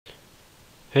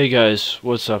Hey guys,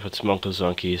 what's up? It's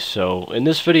munclesonkey. So in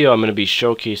this video I'm going to be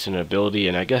showcasing an ability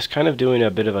and I guess kind of doing a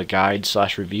bit of a guide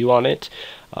slash review on it.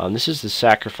 This is the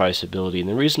sacrifice ability, and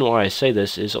the reason why I say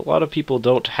this is a lot of people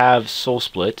don't have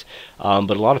Soulsplit, but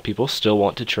a lot of people still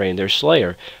want to train their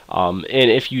Slayer. And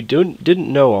if you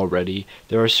didn't know already,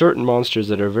 there are certain monsters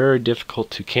that are very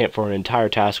difficult to camp for an entire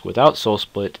task without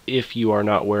Soulsplit if you are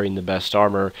not wearing the best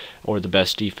armor or the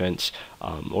best defense.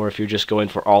 Or if you're just going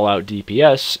for all-out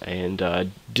DPS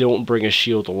and don't bring a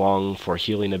shield along for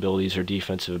healing abilities or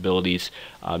defensive abilities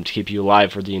to keep you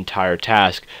alive for the entire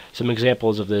task. Some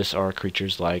examples of this are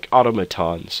creatures like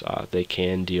automatons. They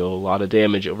can deal a lot of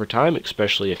damage over time,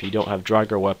 especially if you don't have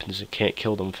Draugr weapons and can't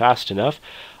kill them fast enough,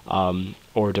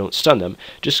 or don't stun them.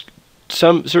 Just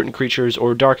some certain creatures,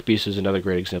 or Dark Beast is another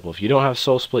great example. If you don't have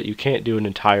Soulsplit, you can't do an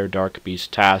entire Dark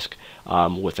Beast task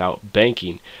without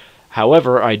banking.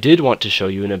 However, I did want to show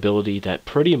you an ability that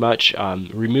pretty much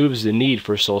removes the need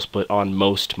for Soulsplit on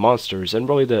most monsters, and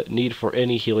really the need for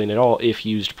any healing at all if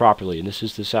used properly, and this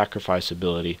is the sacrifice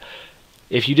ability.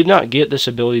 If you did not get this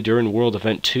ability during World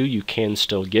Event 2, you can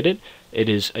still get it. It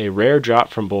is a rare drop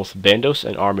from both Bandos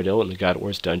and Armadyl in the God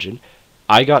Wars dungeon.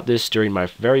 I got this during my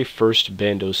very first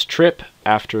Bandos trip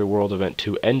after World Event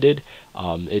 2 ended.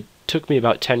 It took me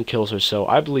about 10 kills or so.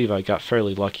 I believe I got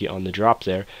fairly lucky on the drop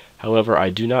there. However, I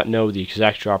do not know the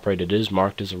exact drop rate. It is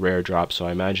marked as a rare drop, so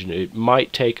I imagine it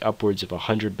might take upwards of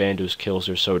 100 Bandos kills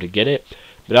or so to get it.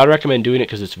 But I'd recommend doing it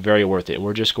because it's very worth it. And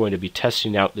we're just going to be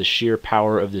testing out the sheer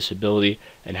power of this ability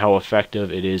and how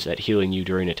effective it is at healing you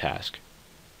during a task.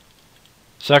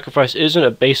 Sacrifice isn't a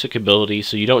basic ability,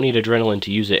 so you don't need adrenaline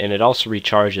to use it, and it also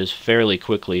recharges fairly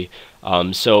quickly.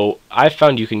 So I've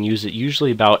found you can use it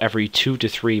usually about every 2 to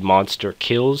 3 monster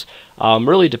kills,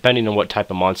 really depending on what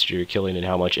type of monster you're killing and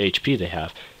how much HP they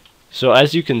have. So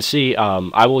as you can see,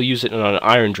 I will use it on an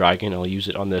Iron Dragon. I'll use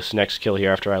it on this next kill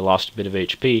here after I lost a bit of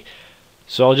HP.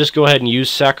 So I'll just go ahead and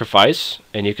use Sacrifice,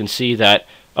 and you can see that,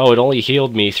 oh, it only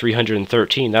healed me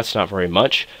 313. That's not very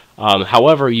much.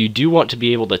 However, you do want to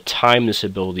be able to time this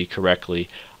ability correctly.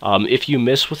 If you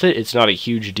miss with it, it's not a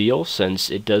huge deal since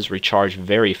it does recharge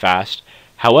very fast.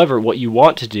 However, what you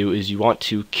want to do is you want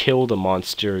to kill the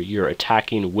monster you're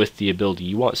attacking with the ability.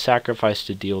 You want Sacrifice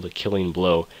to deal the killing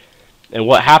blow. And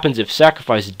what happens if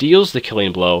Sacrifice deals the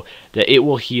killing blow, that it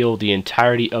will heal the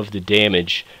entirety of the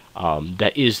damage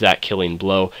that is that killing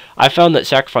blow. I found that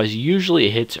Sacrifice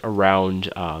usually hits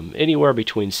around anywhere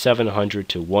between 700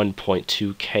 to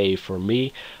 1.2k for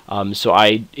me. So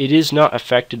it is not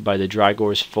affected by the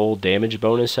Draugur's full damage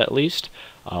bonus, at least.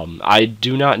 I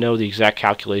do not know the exact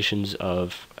calculations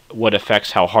of what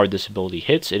affects how hard this ability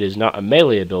hits. It is not a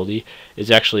melee ability. It's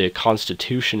actually a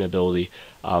constitution ability.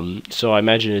 So I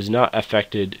imagine it is not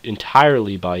affected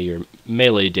entirely by your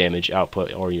melee damage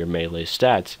output or your melee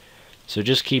stats. So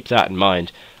just keep that in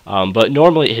mind. But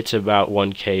normally it hits about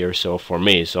 1k or so for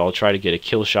me. So I'll try to get a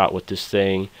kill shot with this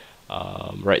thing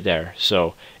right there.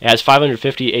 So it has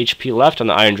 550 HP left on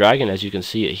the Iron Dragon. As you can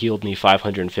see, it healed me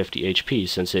 550 HP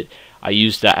since I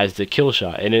used that as the kill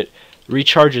shot. And it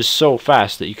recharges so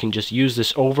fast that you can just use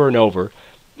this over and over.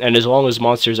 And as long as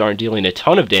monsters aren't dealing a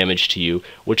ton of damage to you,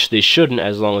 which they shouldn't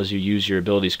as long as you use your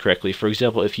abilities correctly. For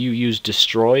example, if you use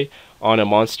Destroy on a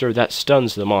monster, that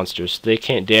stuns the monster, so they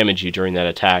can't damage you during that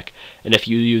attack. And if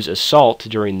you use Assault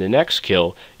during the next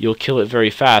kill, you'll kill it very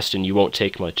fast and you won't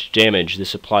take much damage.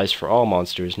 This applies for all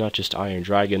monsters, not just Iron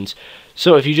Dragons.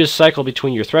 So if you just cycle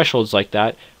between your thresholds like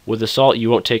that, with Assault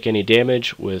you won't take any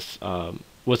damage, with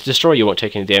Destroy you won't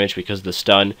take any damage because of the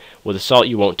stun. With Assault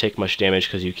you won't take much damage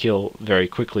because you kill very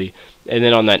quickly. And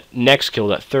then on that next kill,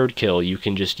 that third kill, you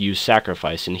can just use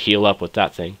Sacrifice and heal up with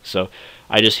that thing. So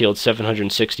I just healed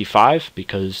 765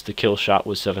 because the kill shot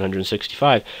was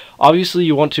 765. Obviously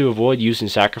you want to avoid using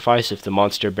Sacrifice if the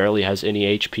monster barely has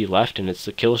any HP left and it's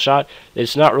the kill shot.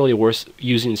 It's not really worth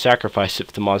using Sacrifice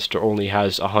if the monster only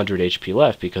has 100 HP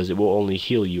left because it will only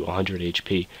heal you 100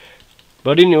 HP.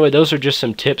 But anyway, those are just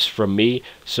some tips from me.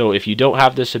 So if you don't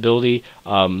have this ability,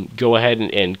 go ahead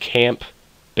and camp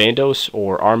Bandos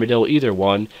or Armadyl, either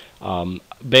one.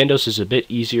 Bandos is a bit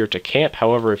easier to camp.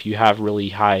 However, if you have really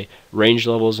high range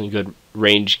levels and good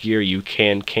range gear, you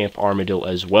can camp Armadyl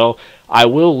as well. I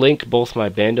will link both my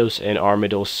Bandos and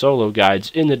Armadyl solo guides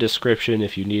in the description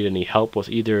if you need any help with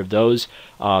either of those.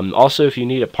 Also, if you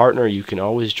need a partner, you can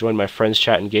always join my friends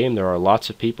chat in game. There are lots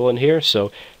of people in here,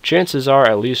 so chances are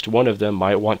at least one of them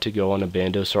might want to go on a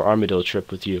Bandos or Armadyl trip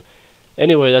with you.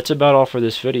 Anyway, that's about all for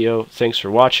this video. Thanks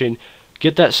for watching.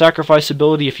 Get that Sacrifice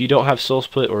ability if you don't have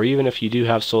Soulsplit, or even if you do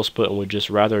have Soulsplit and would just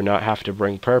rather not have to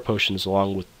bring prayer potions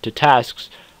along to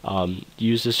tasks.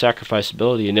 Use the Sacrifice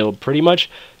ability and it'll pretty much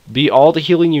be all the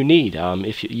healing you need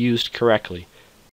if used correctly.